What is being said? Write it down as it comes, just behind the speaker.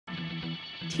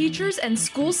Teachers and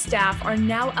school staff are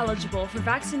now eligible for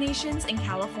vaccinations in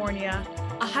California.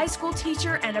 A high school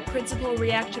teacher and a principal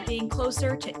react to being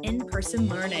closer to in-person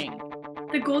learning.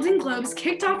 The Golden Globes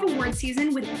kicked off award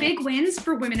season with big wins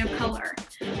for women of color.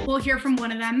 We'll hear from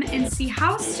one of them and see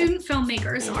how student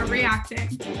filmmakers are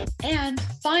reacting. And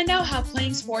find out how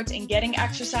playing sports and getting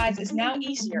exercise is now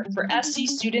easier for SC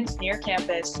students near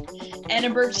campus.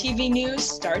 Annenberg TV News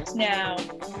starts now.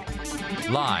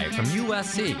 Live from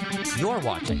USC, you're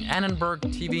watching Annenberg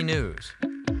TV News.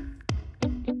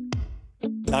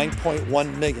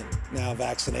 9.1 million now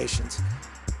vaccinations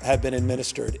have been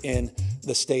administered in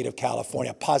the state of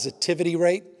California. Positivity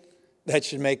rate that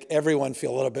should make everyone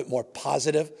feel a little bit more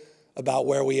positive about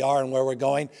where we are and where we're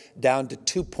going, down to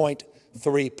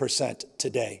 2.3%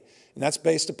 today. And that's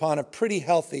based upon a pretty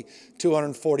healthy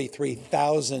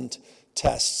 243,000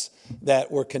 tests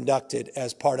that were conducted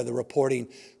as part of the reporting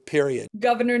period.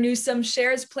 Governor Newsom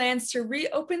shares plans to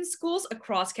reopen schools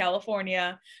across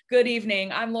California. Good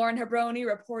evening. I'm Hebroni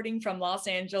reporting from Los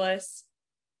Angeles.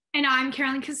 And I'm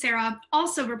Kucera,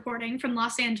 also reporting from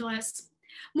Los Angeles.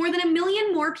 More than 1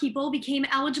 million more people became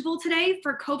eligible today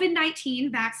for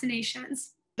COVID-19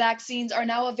 vaccinations. Vaccines are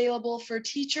now available for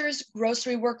teachers,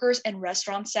 grocery workers, and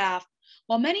restaurant staff.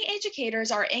 While many educators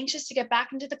are anxious to get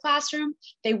back into the classroom,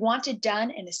 they want it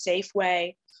done in a safe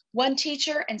way. One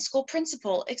teacher and school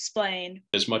principal explained.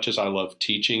 As much as I love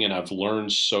teaching and I've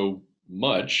learned so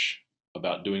much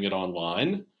about doing it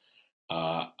online,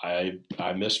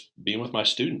 I miss being with my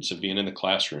students and being in the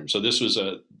classroom. So this was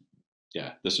a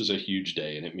huge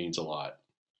day, and it means a lot.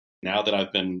 Now that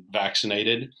I've been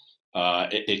vaccinated,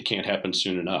 it can't happen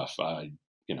soon enough.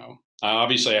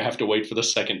 Obviously I have to wait for the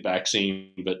second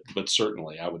vaccine, but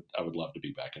certainly I would love to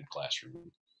be back in the classroom.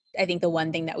 I think the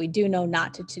one thing that we do know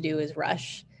not to do is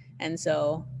rush. And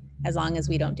so as long as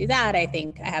we don't do that, I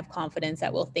think I have confidence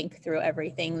that we'll think through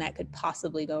everything that could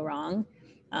possibly go wrong.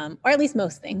 Or at least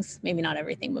most things, maybe not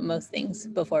everything, but most things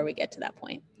before we get to that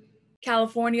point.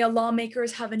 California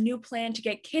lawmakers have a new plan to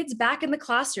get kids back in the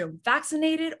classroom,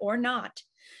 vaccinated or not.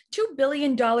 $2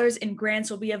 billion in grants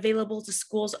will be available to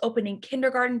schools opening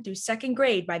kindergarten through second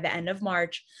grade by the end of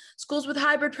March. Schools with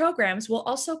hybrid programs will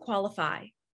also qualify.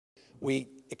 We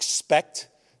expect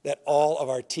that all of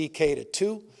our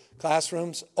TK-2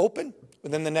 classrooms open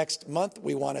within the next month.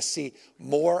 We want to see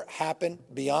more happen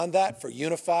beyond that for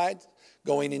unified.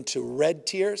 Going into red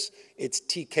tiers, it's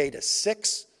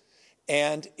TK-6,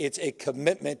 and it's a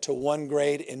commitment to 1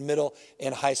 grade in middle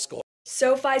and high school.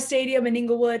 SoFi Stadium in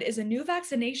Inglewood is a new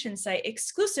vaccination site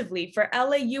exclusively for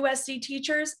LA USC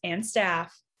teachers and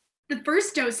staff. The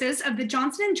first doses of the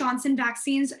Johnson & Johnson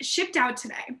vaccines shipped out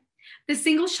today. The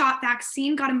single-shot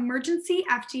vaccine got emergency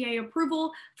FDA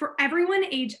approval for everyone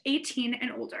age 18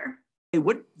 and older.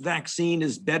 What vaccine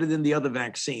is better than the other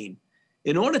vaccine?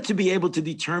 In order to be able to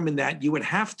determine that, you would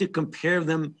have to compare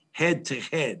them head to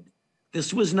head.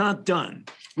 This was not done.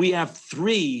 We have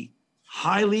 3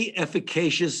 highly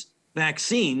efficacious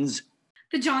vaccines.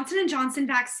 The Johnson & Johnson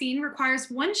vaccine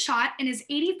requires 1 shot and is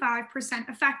 85%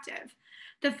 effective.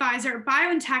 The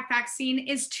Pfizer-BioNTech vaccine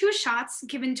is 2 shots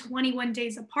given 21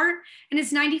 days apart and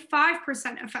is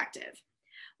 95% effective.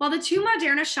 While the 2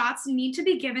 Moderna shots need to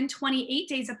be given 28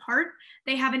 days apart,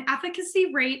 they have an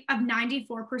efficacy rate of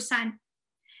 94%.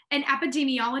 An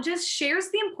epidemiologist shares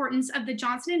the importance of the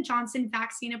Johnson & Johnson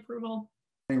vaccine approval.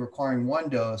 Requiring 1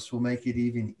 dose will make it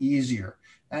even easier,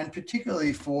 and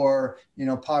particularly for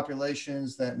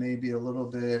populations that may be a little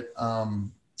bit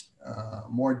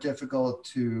more difficult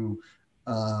to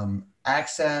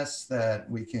access, that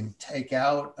we can take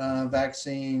out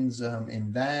vaccines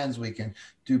in vans. We can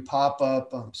do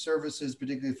pop-up services,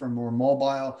 particularly for more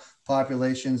mobile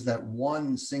populations. That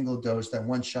 1 single dose, that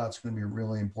 1 shot is going to be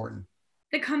really important.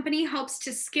 The company hopes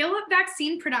to scale up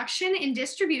vaccine production and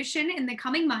distribution in the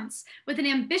coming months with an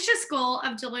ambitious goal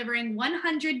of delivering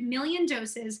 100 million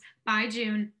doses by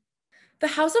June. The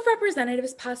House of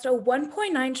Representatives passed a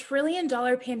 $1.9 trillion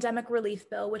pandemic relief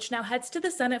bill, which now heads to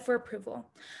the Senate for approval.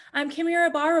 I'm Kimia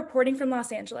Rahbar reporting from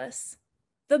Los Angeles.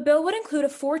 The bill would include a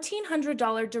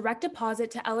 $1,400 direct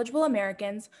deposit to eligible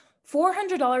Americans,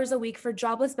 $400 a week for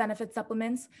jobless benefit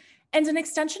supplements, and an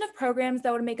extension of programs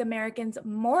that would make Americans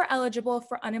more eligible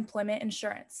for unemployment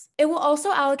insurance. It will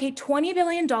also allocate $20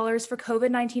 billion for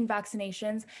COVID-19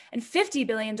 vaccinations and $50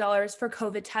 billion for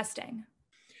COVID testing.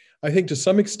 I think to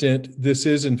some extent, this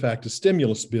is in fact a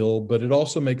stimulus bill, but it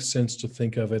also makes sense to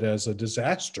think of it as a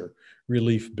disaster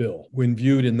relief bill. When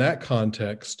viewed in that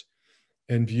context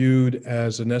and viewed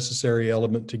as a necessary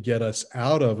element to get us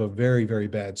out of a very, very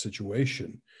bad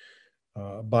situation,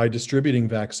 by distributing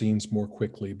vaccines more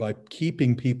quickly, by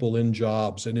keeping people in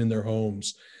jobs and in their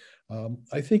homes,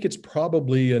 I think it's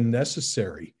probably a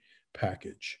necessary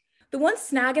package. The one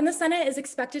snag in the Senate is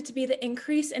expected to be the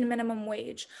increase in minimum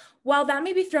wage. While that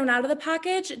may be thrown out of the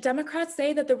package, Democrats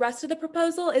say that the rest of the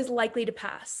proposal is likely to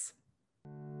pass.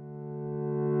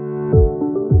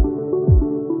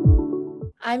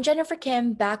 I'm Jennifer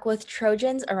Kim, back with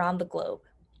Trojans Around the Globe.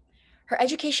 Her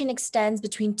education extends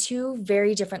between two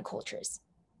very different cultures,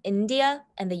 India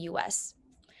and the US.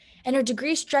 And her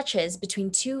degree stretches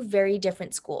between two very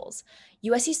different schools.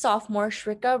 USC sophomore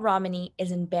Shrika Ramani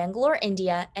is in Bangalore,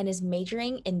 India, and is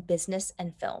majoring in business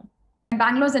and film.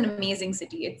 Bangalore is an amazing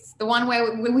city. It's the one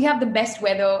where we have the best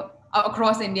weather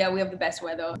across India. We have the best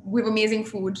weather. We have amazing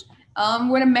food.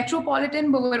 We're a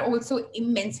metropolitan, but we're also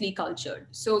immensely cultured.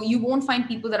 So you won't find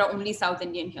people that are only South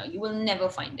Indian here. You will never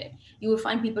find it. You will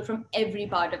find people from every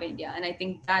part of India. And I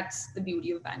think that's the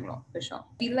beauty of Bangalore, for sure.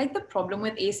 I feel like the problem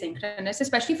with asynchronous,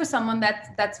 especially for someone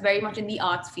that's very much in the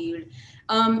arts field,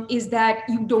 is that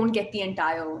you don't get the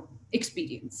entire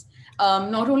experience.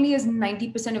 Not only is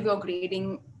 90% of your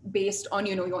grading based on,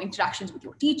 your interactions with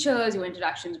your teachers, your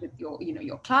interactions with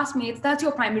your classmates, that's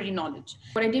your primary knowledge.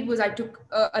 What I did was I took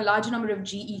a large number of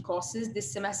GE courses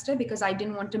this semester because I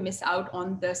didn't want to miss out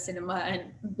on the cinema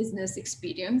and business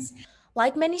experience.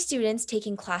 Like many students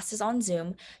taking classes on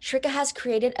Zoom, Shrika has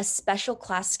created a special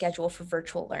class schedule for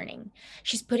virtual learning.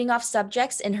 She's putting off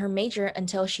subjects in her major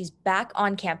until she's back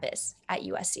on campus at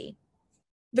USC.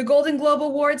 The Golden Globe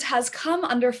Awards has come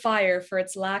under fire for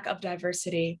its lack of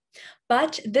diversity.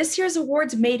 But this year's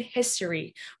awards made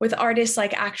history, with artists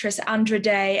like actress Andra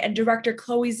Day and director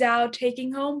Chloe Zhao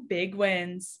taking home big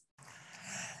wins.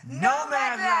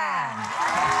 Nomadland!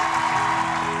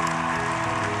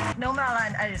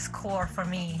 Nomadland at its core for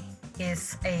me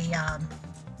is a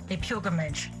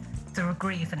pilgrimage through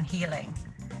grief and healing.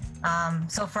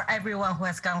 So for everyone who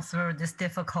has gone through this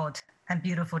difficult and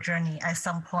beautiful journey at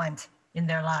some point in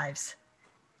their lives,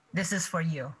 this is for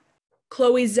you.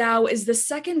 Chloe Zhao is the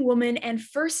second woman and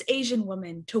first Asian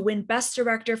woman to win Best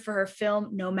Director for her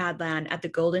film Nomadland at the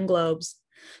Golden Globes.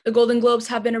 The Golden Globes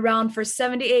have been around for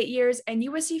 78 years, and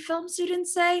USC film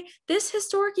students say this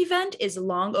historic event is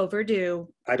long overdue.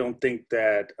 I don't think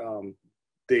that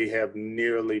they have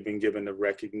nearly been given the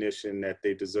recognition that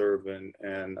they deserve,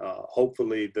 and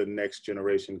hopefully the next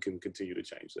generation can continue to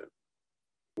change that.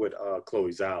 With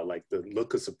Chloe Zhao, like the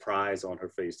look of surprise on her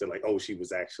face, they're like, oh, she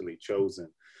was actually chosen,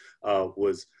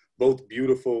 was both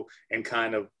beautiful and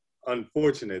kind of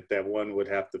unfortunate that one would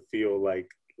have to feel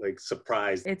like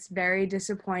surprised. It's very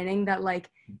disappointing that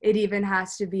it even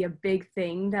has to be a big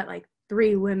thing that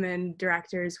 3 women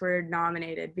directors were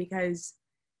nominated, because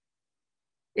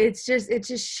it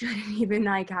just shouldn't even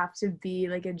have to be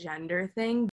a gender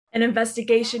thing. An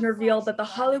investigation revealed that the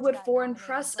Hollywood Foreign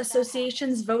Press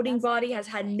Association's voting body has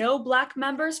had no Black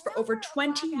members for over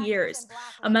 20 years.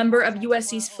 A member of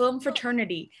USC's film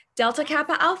fraternity, Delta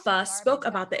Kappa Alpha, spoke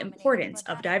about the importance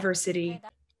of diversity.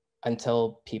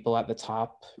 Until people at the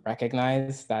top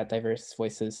recognize that diverse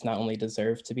voices not only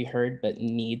deserve to be heard, but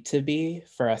need to be,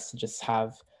 for us to just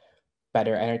have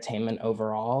better entertainment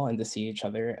overall and to see each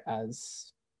other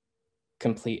as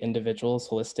complete individuals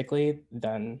holistically,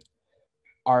 then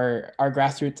our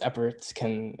grassroots efforts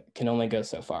can only go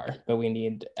so far, but we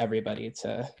need everybody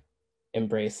to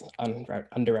embrace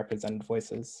underrepresented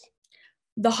voices.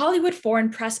 The Hollywood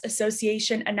Foreign Press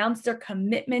Association announced their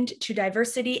commitment to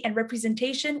diversity and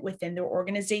representation within their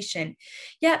organization.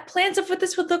 Yet plans of what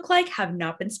this would look like have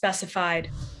not been specified.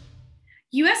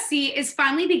 USC is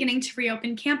finally beginning to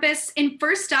reopen campus, and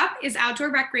first up is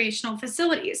outdoor recreational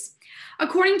facilities.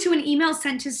 According to an email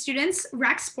sent to students,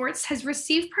 Rec Sports has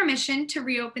received permission to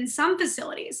reopen some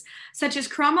facilities, such as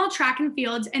Cromwell Track and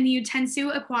Field and the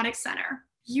Utensu Aquatic Center.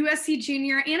 USC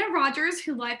junior Anna Rogers,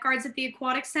 who lifeguards at the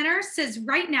Aquatic Center, says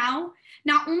right now,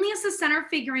 not only is the center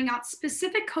figuring out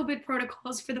specific COVID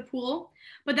protocols for the pool,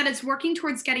 but that it's working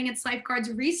towards getting its lifeguards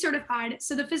recertified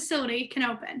so the facility can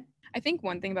open. I think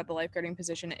one thing about the lifeguarding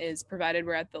position is, provided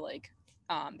we're at the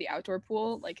outdoor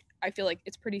pool, I feel like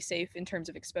it's pretty safe in terms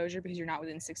of exposure because you're not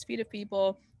within 6 feet of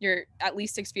people. You're at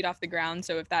least 6 feet off the ground.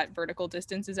 So if that vertical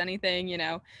distance is anything,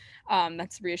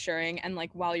 that's reassuring. And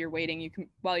while you're waiting,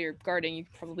 while you're guarding, you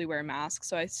can probably wear a mask.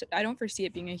 So I don't foresee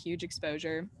it being a huge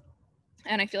exposure.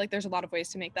 And I feel like there's a lot of ways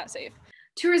to make that safe.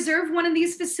 To reserve one of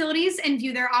these facilities and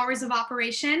view their hours of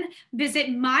operation, visit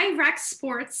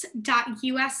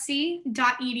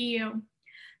myrecsports.usc.edu.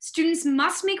 Students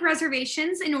must make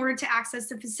reservations in order to access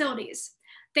the facilities.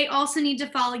 They also need to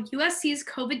follow USC's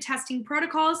COVID testing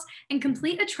protocols and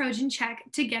complete a Trojan check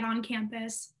to get on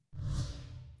campus.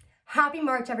 Happy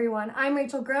March, everyone. I'm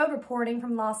Rachel Grode reporting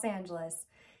from Los Angeles.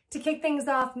 To kick things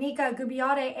off, Nika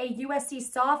Gubiade, a USC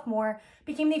sophomore,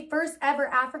 became the first ever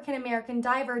African-American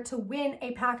diver to win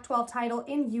a Pac-12 title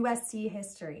in USC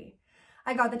history.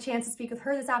 I got the chance to speak with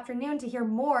her this afternoon to hear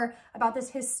more about this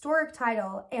historic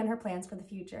title and her plans for the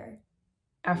future.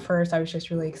 At first, I was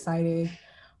just really excited.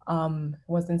 It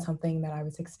wasn't something that I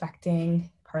was expecting,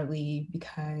 partly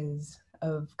because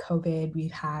of COVID.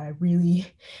 We've had a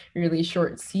really, really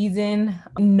short season.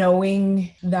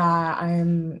 Knowing that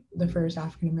I'm the first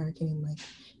African-American in like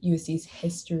USC's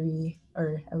history,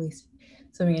 or at least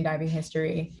swimming and diving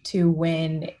history, to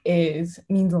win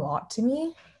means a lot to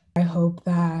me. I hope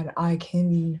that I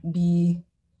can be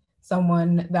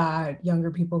someone that younger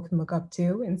people can look up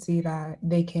to and see that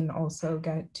they can also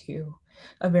get to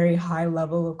a very high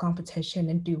level of competition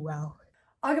and do well.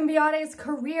 Ogunbiade's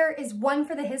career is one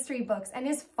for the history books and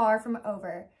is far from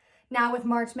over. Now with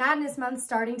March Madness month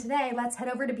starting today, let's head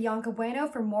over to Bianca Bueno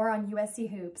for more on USC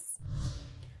hoops.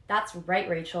 That's right,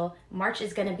 Rachel. March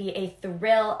is going to be a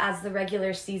thrill as the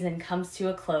regular season comes to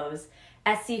a close.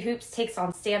 SC Hoops takes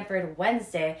on Stanford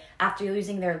Wednesday after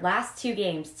losing their last 2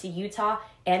 games to Utah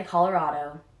and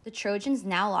Colorado. The Trojans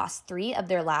now lost 3 of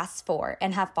their last 4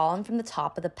 and have fallen from the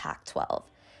top of the Pac-12.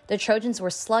 The Trojans were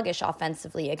sluggish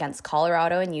offensively against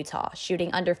Colorado and Utah,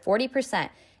 shooting under 40%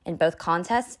 in both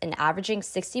contests and averaging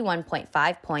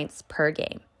 61.5 points per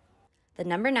game. The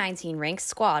number 19 ranked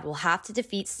squad will have to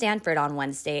defeat Stanford on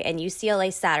Wednesday and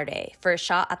UCLA Saturday for a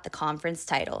shot at the conference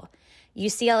title.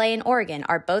 UCLA and Oregon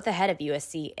are both ahead of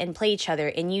USC and play each other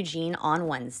in Eugene on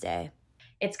Wednesday.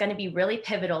 It's going to be really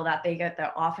pivotal that they get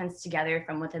their offense together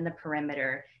from within the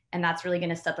perimeter, and that's really going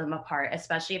to set them apart,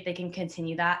 especially if they can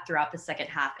continue that throughout the second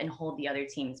half and hold the other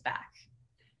teams back.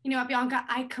 You know what, Bianca,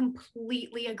 I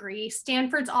completely agree.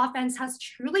 Stanford's offense has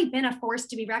truly been a force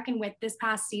to be reckoned with this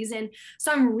past season.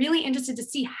 So I'm really interested to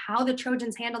see how the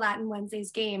Trojans handle that in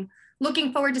Wednesday's game.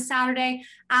 Looking forward to Saturday.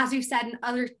 As we've said in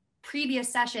other previous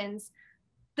sessions,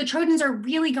 the Trojans are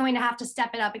really going to have to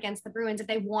step it up against the Bruins if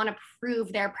they want to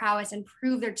prove their prowess and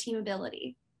prove their team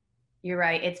ability. You're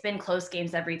right. It's been close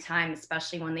games every time,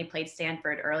 especially when they played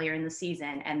Stanford earlier in the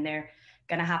season, and they're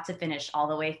going to have to finish all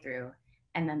the way through.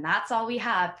 And then that's all we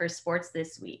have for sports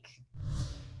this week.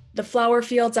 The flower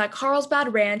fields at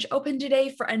Carlsbad Ranch opened today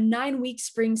for a 9-week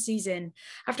spring season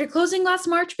after closing last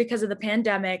March because of the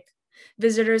pandemic.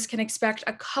 Visitors can expect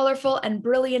a colorful and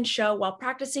brilliant show while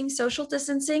practicing social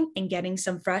distancing and getting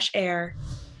some fresh air.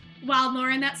 Wow,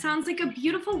 Lauren, that sounds like a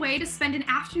beautiful way to spend an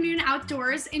afternoon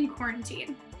outdoors in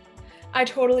quarantine. I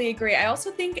totally agree. I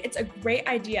also think it's a great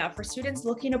idea for students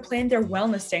looking to plan their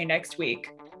wellness day next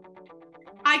week.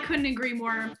 I couldn't agree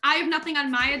more. I have nothing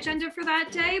on my agenda for that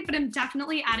day, but I'm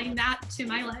definitely adding that to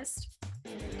my list.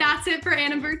 That's it for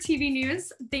Annenberg TV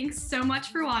News. Thanks so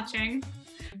much for watching.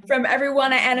 From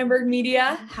everyone at Annenberg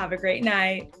Media, have a great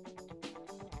night.